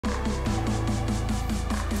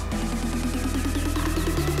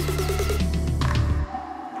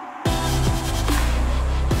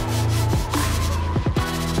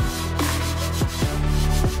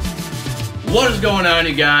What is going on,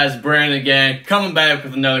 you guys? Brandon again, coming back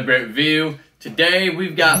with another great review. Today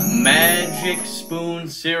we've got Magic Spoon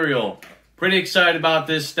cereal. Pretty excited about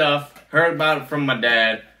this stuff. Heard about it from my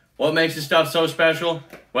dad. What makes this stuff so special?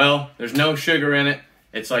 Well, there's no sugar in it.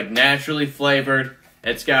 It's like naturally flavored.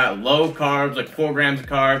 It's got low carbs, like 4 grams of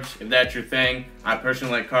carbs, if that's your thing. I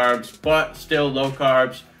personally like carbs, but still low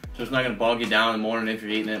carbs, so it's not gonna bog you down in the morning if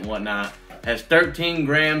you're eating it and whatnot. It has 13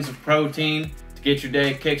 grams of protein. Get your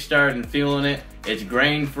day kickstarted and feeling it. It's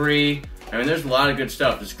grain-free. I mean, there's a lot of good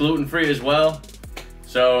stuff. It's gluten-free as well.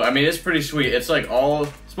 So, I mean, it's pretty sweet. It's like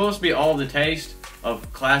it's supposed to be all the taste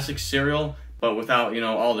of classic cereal, but without, you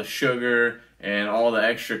know, all the sugar and all the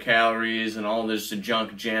extra calories and all this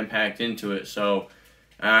junk jam-packed into it. So,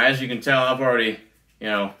 as you can tell, I've already, you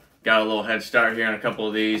know, got a little head start here on a couple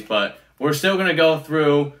of these, but we're still going to go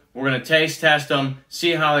through. We're going to taste test them,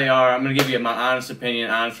 see how they are. I'm going to give you my honest opinion,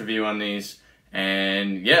 honest review on these.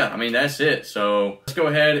 And yeah, I mean, that's it. So let's go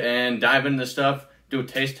ahead and dive into this stuff, do a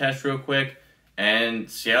taste test real quick, and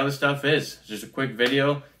see how this stuff is. It's just a quick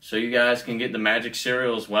video so you guys can get the Magic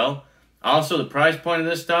cereal as well. Also, the price point of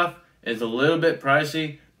this stuff is a little bit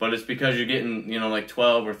pricey, but it's because you're getting, you know, like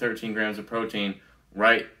 12 or 13 grams of protein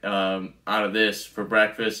right out of this for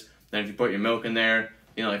breakfast. Then if you put your milk in there,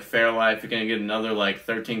 you know, like Fairlife, you're going to get another like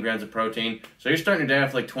 13 grams of protein. So you're starting your day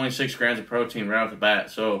off like 26 grams of protein right off the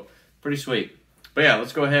bat. So pretty sweet. But yeah,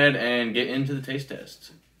 let's go ahead and get into the taste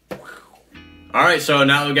test. Alright, so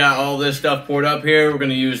now we got all this stuff poured up here. We're going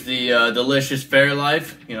to use the delicious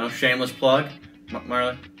Fairlife, you know, shameless plug.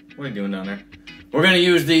 Marley, what are you doing down there? We're going to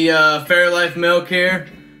use the Fairlife milk here.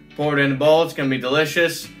 Pour it in the bowl. It's going to be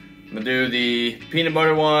delicious. I'm going to do the peanut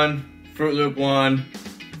butter one, Fruit Loop one,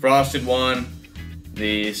 frosted one,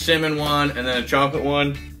 the cinnamon one, and then a chocolate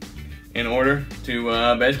one in order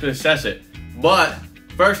to basically assess it. But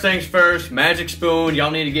first things first, Magic Spoon,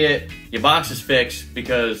 y'all need to get your boxes fixed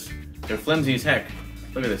because they're flimsy as heck.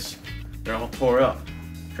 Look at this. They're all tore up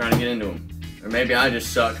trying to get into them. Or maybe I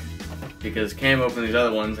just suck because Cam opened these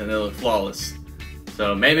other ones and they look flawless.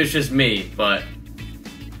 So maybe it's just me, but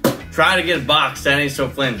try to get a box that ain't so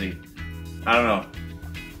flimsy. I don't know.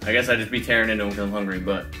 I guess I'd just be tearing into them because I'm hungry,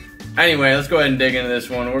 but anyway, let's go ahead and dig into this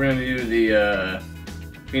one. We're going to do the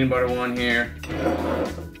peanut butter one here.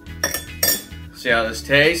 See how this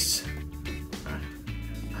tastes.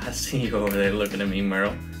 I see you over there looking at me,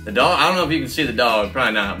 Merle. The dog, I don't know if you can see the dog,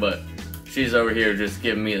 probably not, but she's over here just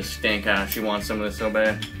giving me a stink eye. She wants some of this so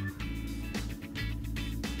bad.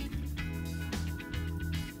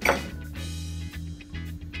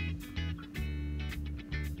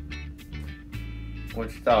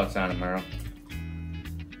 What's your thoughts on it, Merle?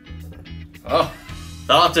 Oh,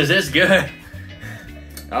 thoughts, is this good?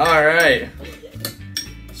 All right.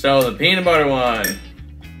 So the peanut butter one.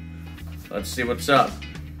 Let's see what's up.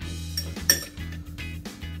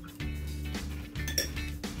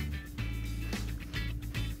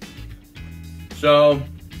 So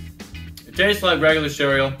it tastes like regular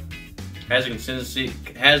cereal. Has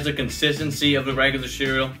the consistency of the regular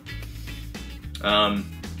cereal.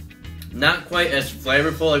 Not quite as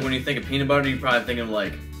flavorful. Like when you think of peanut butter, you're probably thinking of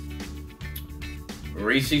like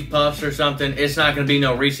Reese's Puffs or something. It's not gonna be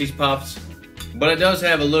no Reese's Puffs. But it does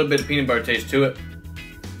have a little bit of peanut butter taste to it.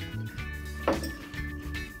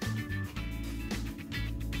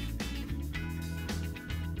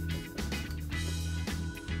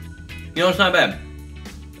 You know, it's not bad.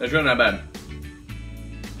 It's really not bad.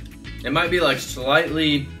 It might be like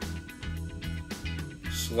slightly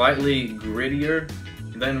grittier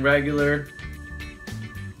than regular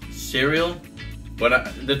cereal.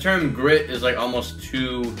 But the term grit is like almost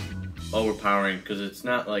too overpowering because it's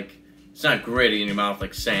not like, it's not gritty in your mouth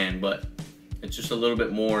like sand, but it's just a little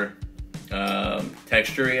bit more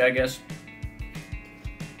textury, I guess.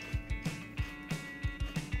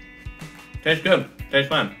 Tastes good. Tastes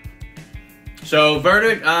fine. So,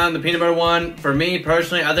 verdict on the peanut butter one. For me,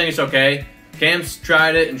 personally, I think it's okay. Cam's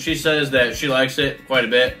tried it, and she says that she likes it quite a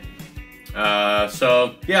bit.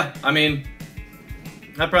 So, yeah, I mean,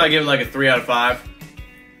 I'd probably give it like a 3 out of 5.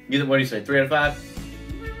 What do you say, 3 out of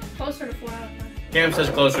 5? Closer to 4 out of 5. Cam says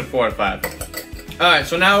closer to 4 out of 5. Alright,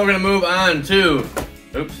 so now we're going to move on to,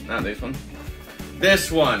 oops, not this one.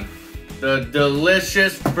 This one, the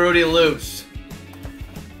delicious Fruity Loops.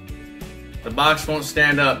 The box won't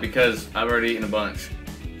stand up because I've already eaten a bunch.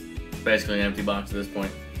 It's basically an empty box at this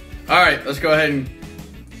point. Alright, let's go ahead and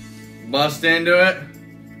bust into it.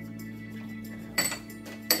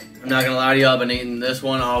 I'm not going to lie to you, I've been eating this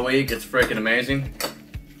one all week. It's freaking amazing.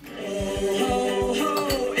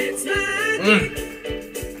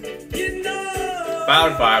 5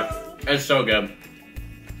 out of 5. It's so good.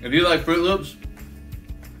 If you like Fruit Loops,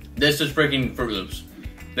 This is freaking Fruit Loops.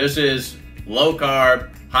 This is low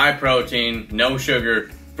carb, high protein, no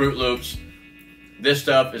sugar Fruit Loops. This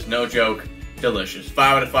stuff is no joke, delicious.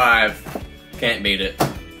 5 out of 5, can't beat it.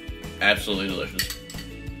 Absolutely delicious.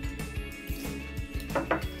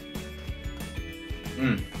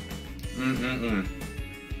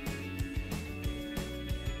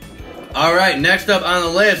 All right, next up on the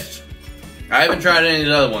list, I haven't tried any of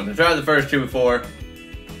the other ones. I tried the first two before.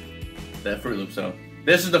 That Fruit Loops though.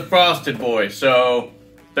 This is the Frosted Boy. So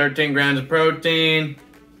 13 grams of protein,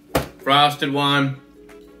 frosted one.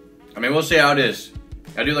 I mean, we'll see how it is.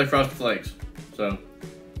 I do like Frosted Flakes, so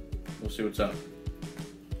we'll see what's up.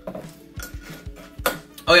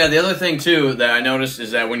 Oh yeah, the other thing too that I noticed is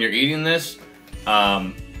that when you're eating this,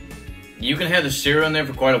 you can have the cereal in there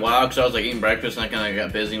for quite a while, because I was like eating breakfast and I kind of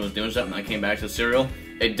got busy and was doing something and I came back to the cereal.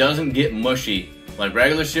 It doesn't get mushy. Like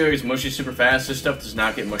regular cereal gets mushy super fast. This stuff does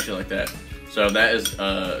not get mushy like that. So that is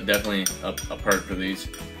definitely a perk for these.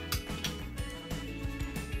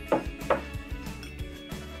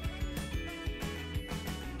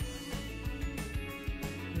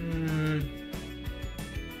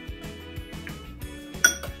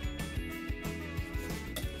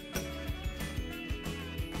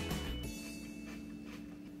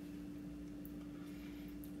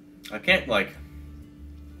 I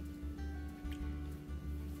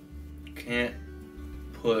can't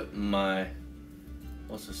put my,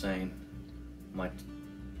 what's the saying? My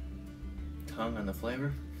tongue on the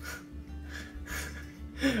flavor?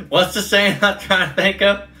 What's the saying I'm trying to think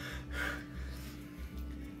of?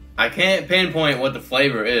 I can't pinpoint what the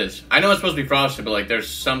flavor is. I know it's supposed to be frosted, but like there's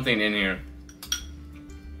something in here.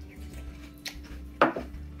 I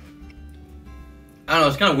don't know,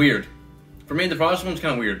 it's kind of weird. For me, the frosted one's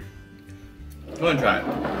kind of weird. Go ahead and try it.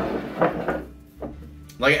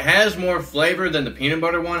 Like, it has more flavor than the peanut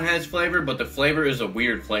butter one has flavor, but the flavor is a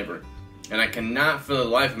weird flavor. And I cannot for the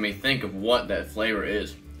life of me think of what that flavor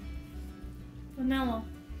is. Vanilla.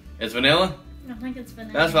 It's vanilla? I think it's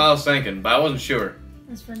vanilla. That's what I was thinking, but I wasn't sure.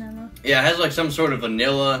 It's vanilla. Yeah, it has like some sort of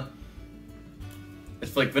vanilla.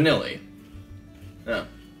 It's like vanilla-y. Yeah.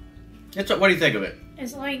 What do you think of it?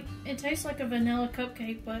 It's like, it tastes like a vanilla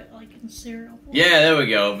cupcake, but like in cereal. Yeah, there we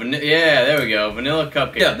go. Yeah, there we go. Vanilla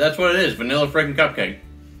cupcake. Yeah, that's what it is. Vanilla freaking cupcake.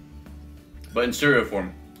 But in cereal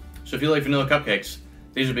form. So if you like vanilla cupcakes,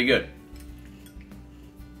 these would be good.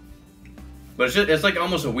 But it's like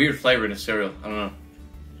almost a weird flavor in a cereal. I don't know.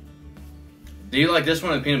 Do you like this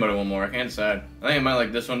one or the peanut butter one more? I can't decide. I think I might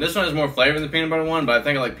like this one. This one has more flavor than the peanut butter one, but I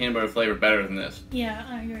think I like peanut butter flavor better than this. Yeah,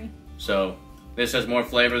 I agree. So this has more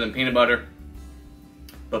flavor than peanut butter,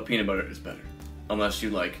 but peanut butter is better. Unless you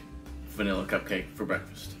like vanilla cupcake for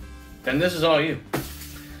breakfast. Then this is all you.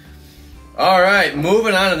 Alright,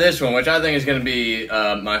 moving on to this one, which I think is going to be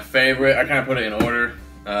my favorite. I kind of put it in order.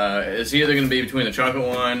 It's either going to be between the chocolate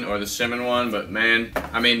one or the cinnamon one, but man,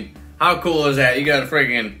 I mean, how cool is that? You got a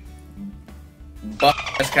freaking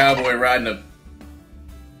butt-ass cowboy riding a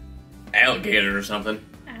alligator or something.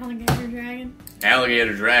 Alligator dragon.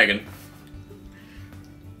 Alligator dragon.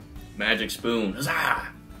 Magic spoon. Huzzah!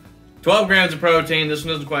 12 grams of protein. This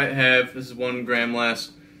one doesn't quite have. This is 1 gram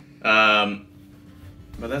less. But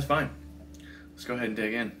that's fine. Let's go ahead and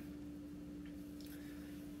dig in.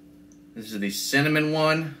 This is the cinnamon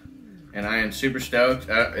one, and I am super stoked.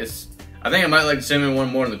 I think I might like the cinnamon one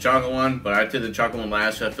more than the chocolate one, but I did the chocolate one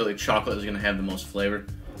last, so I feel like chocolate is going to have the most flavor,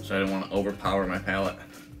 so I didn't want to overpower my palate.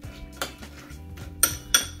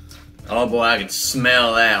 Oh boy, I can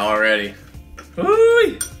smell that already.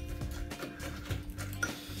 Woo!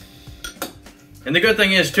 And the good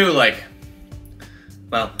thing is too, like,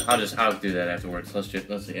 well, I'll do that afterwards. Let's see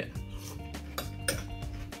it.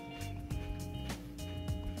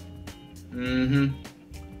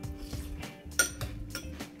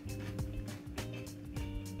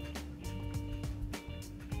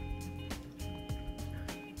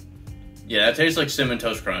 Yeah, that tastes like Cinnamon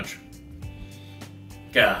Toast Crunch.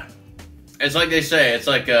 God. It's like they say, it's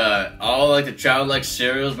like all like the childlike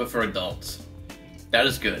cereals, but for adults. That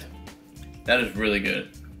is good. That is really good.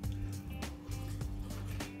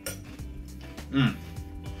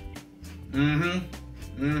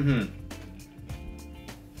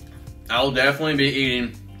 I'll definitely be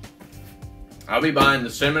eating. I'll be buying the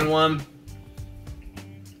cinnamon one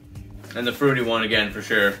and the fruity one again for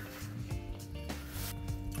sure.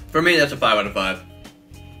 For me, that's a 5 out of 5.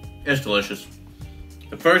 It's delicious.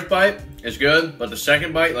 The first bite is good, but the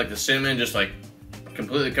second bite, like the cinnamon, just like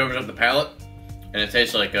completely covers up the palate, and it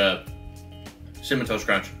tastes like a Cinnamon Toast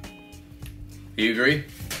Crunch. Do you agree?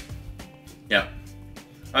 Yeah.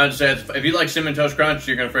 I'd say if you like Cinnamon Toast Crunch,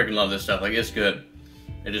 you're gonna freaking love this stuff. Like, it's good.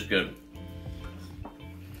 It is good.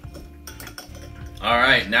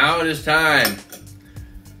 Alright, now it is time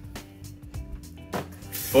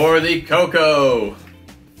for the Coco.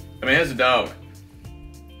 I mean, it's a dog.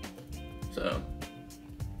 So,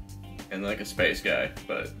 and like a space guy,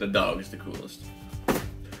 but the dog is the coolest.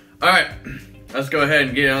 Alright, let's go ahead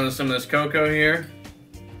and get on to some of this Coco here.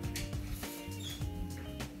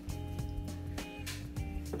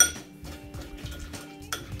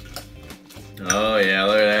 Oh yeah,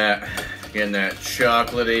 look at that. Getting that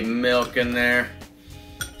chocolatey milk in there.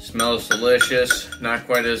 Smells delicious. Not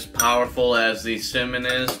quite as powerful as the cinnamon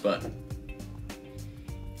is, but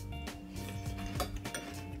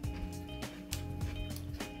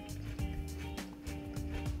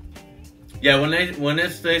yeah, when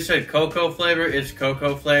they said cocoa flavor, it's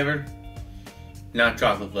cocoa flavored, not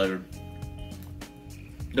chocolate flavored.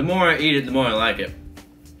 The more I eat it, the more I like it.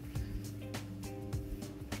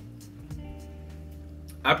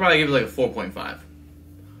 I'd probably give it like a 4.5.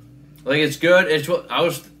 Like, it's good. It's what I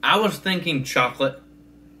was thinking chocolate,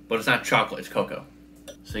 but it's not chocolate, it's cocoa.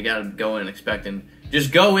 So you gotta go in expecting,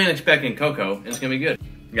 just go in expecting cocoa, and it's gonna be good.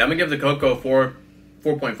 Yeah, I'm gonna give the Coco 4.5,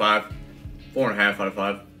 4.5 out of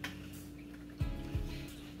 5.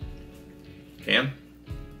 Cam?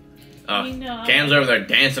 Cam's over there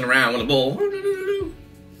dancing around with a bull.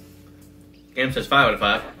 Cam says 5 out of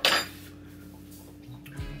 5.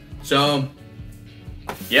 So,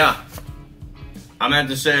 yeah. I'm gonna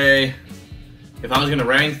have to say, if I was gonna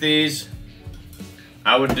rank these,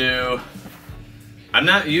 I would do, I'm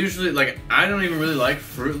not usually, like, I don't even really like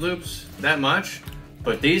Fruit Loops that much,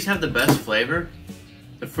 but these have the best flavor.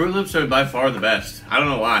 The Fruit Loops are by far the best. I don't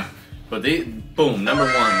know why, but these, boom, number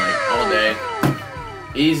 1, like, all day.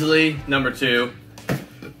 Easily number 2.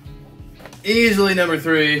 Easily number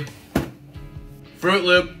 3. Fruit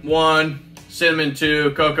Loop 1, Cinnamon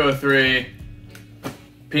 2, Cocoa 3,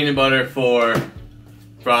 Peanut Butter 4,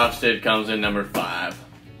 Frosted comes in number 5.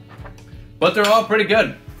 But they're all pretty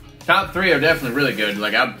good. Top 3 are definitely really good.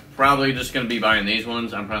 Like, I'm probably just going to be buying these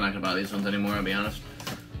ones. I'm probably not going to buy these ones anymore, I'll be honest.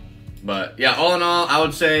 But, yeah, all in all, I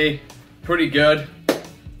would say pretty good.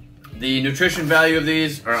 The nutrition value of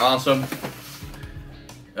these are awesome.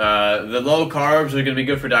 The low carbs are going to be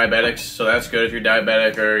good for diabetics, so that's good if you're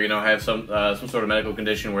diabetic or, you know, have some sort of medical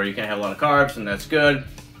condition where you can't have a lot of carbs, and that's good.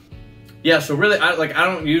 Yeah, so really, I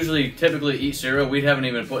don't usually typically eat cereal. We haven't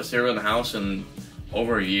even put cereal in the house in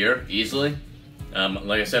over a year, easily.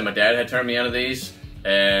 Like I said, my dad had turned me onto these,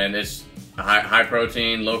 and it's high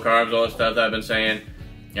protein, low carbs, all that stuff that I've been saying.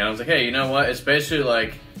 And I was like, hey, you know what? It's basically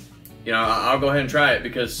like, you know, I'll go ahead and try it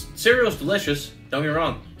because cereal's delicious. Don't get me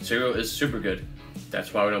wrong. Cereal is super good.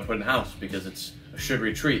 That's why we don't put it in the house, because it's a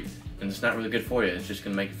sugary treat, and it's not really good for you. It's just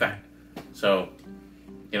going to make you fat. So,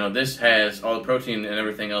 you know, this has all the protein and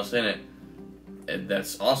everything else in it.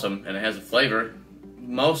 That's awesome, and it has a flavor,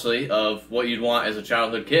 mostly, of what you'd want as a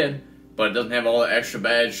childhood kid, but it doesn't have all the extra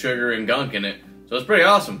bad sugar and gunk in it. So it's pretty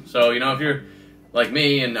awesome. So, you know, if you're like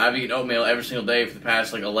me, and I've eaten oatmeal every single day for the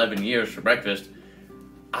past, like, 11 years for breakfast,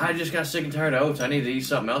 I just got sick and tired of oats. I needed to eat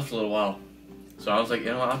something else for a little while. So I was like, you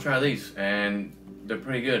know what, I'll try these, and they're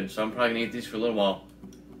pretty good, so I'm probably going to eat these for a little while.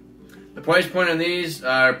 The price point on these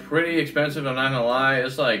are pretty expensive, I'm not going to lie.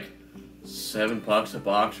 It's like $7 a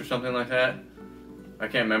box or something like that. I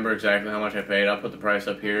can't remember exactly how much I paid. I'll put the price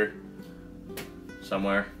up here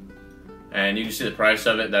somewhere, and you can see the price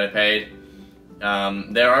of it that I paid.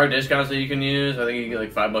 There are discounts that you can use. I think you get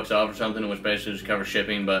like $5 off or something, which basically just covers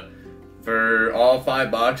shipping, but for all 5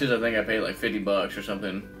 boxes, I think I paid like $50 or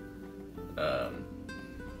something.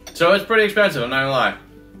 So it's pretty expensive, I'm not gonna lie.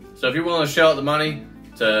 So if you're willing to shell out the money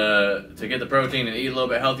to get the protein and eat a little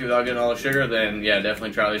bit healthy without getting all the sugar, then yeah,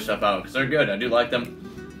 definitely try these stuff out, because they're good. I do like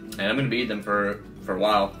them, and I'm gonna be eating them for a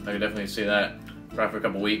while. I can definitely see that. Probably for a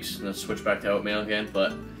couple weeks, and then switch back to oatmeal again.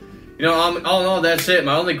 But, you know, all in all, that's it.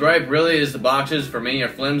 My only gripe really is the boxes for me are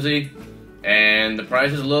flimsy, and the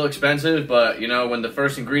price is a little expensive, but, you know, when the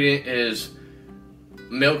first ingredient is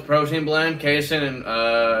milk protein blend, casein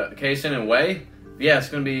and whey, yeah, it's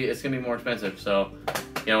gonna be more expensive. So,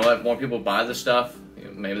 you know, let more people buy this stuff. You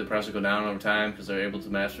know, maybe the price will go down over time because they're able to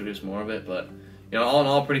mass produce more of it. But, you know, all in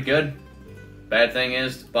all, pretty good. Bad thing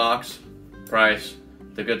is the box, price.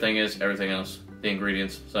 The good thing is everything else, the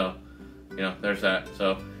ingredients. So, you know, there's that.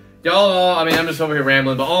 So, all in all, I mean, I'm just over here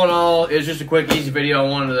rambling, but all in all, it's just a quick, easy video. I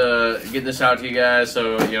wanted to get this out to you guys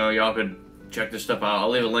so, you know, y'all could check this stuff out. I'll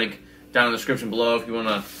leave a link down in the description below if you want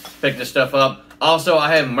to pick this stuff up. Also,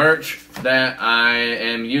 I have merch that I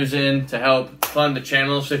am using to help fund the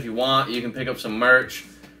channel, so if you want, you can pick up some merch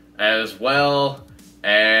as well.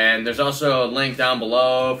 And there's also a link down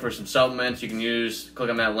below for some supplements you can use. Click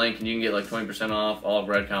on that link and you can get like 20% off all of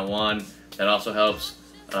Redcon 1. That also helps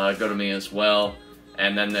go to me as well.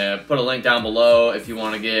 And then put a link down below if you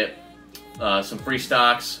want to get some free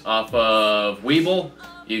stocks off of Webull.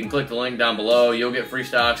 You can click the link down below. You'll get free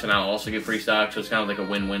stocks, and I'll also get free stocks. So it's kind of like a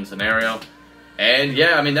win-win scenario. And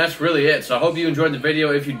yeah, I mean, that's really it. So I hope you enjoyed the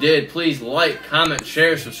video. If you did, please like, comment,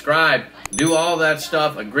 share, subscribe. Do all that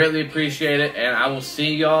stuff. I greatly appreciate it. And I will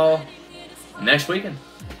see y'all next weekend.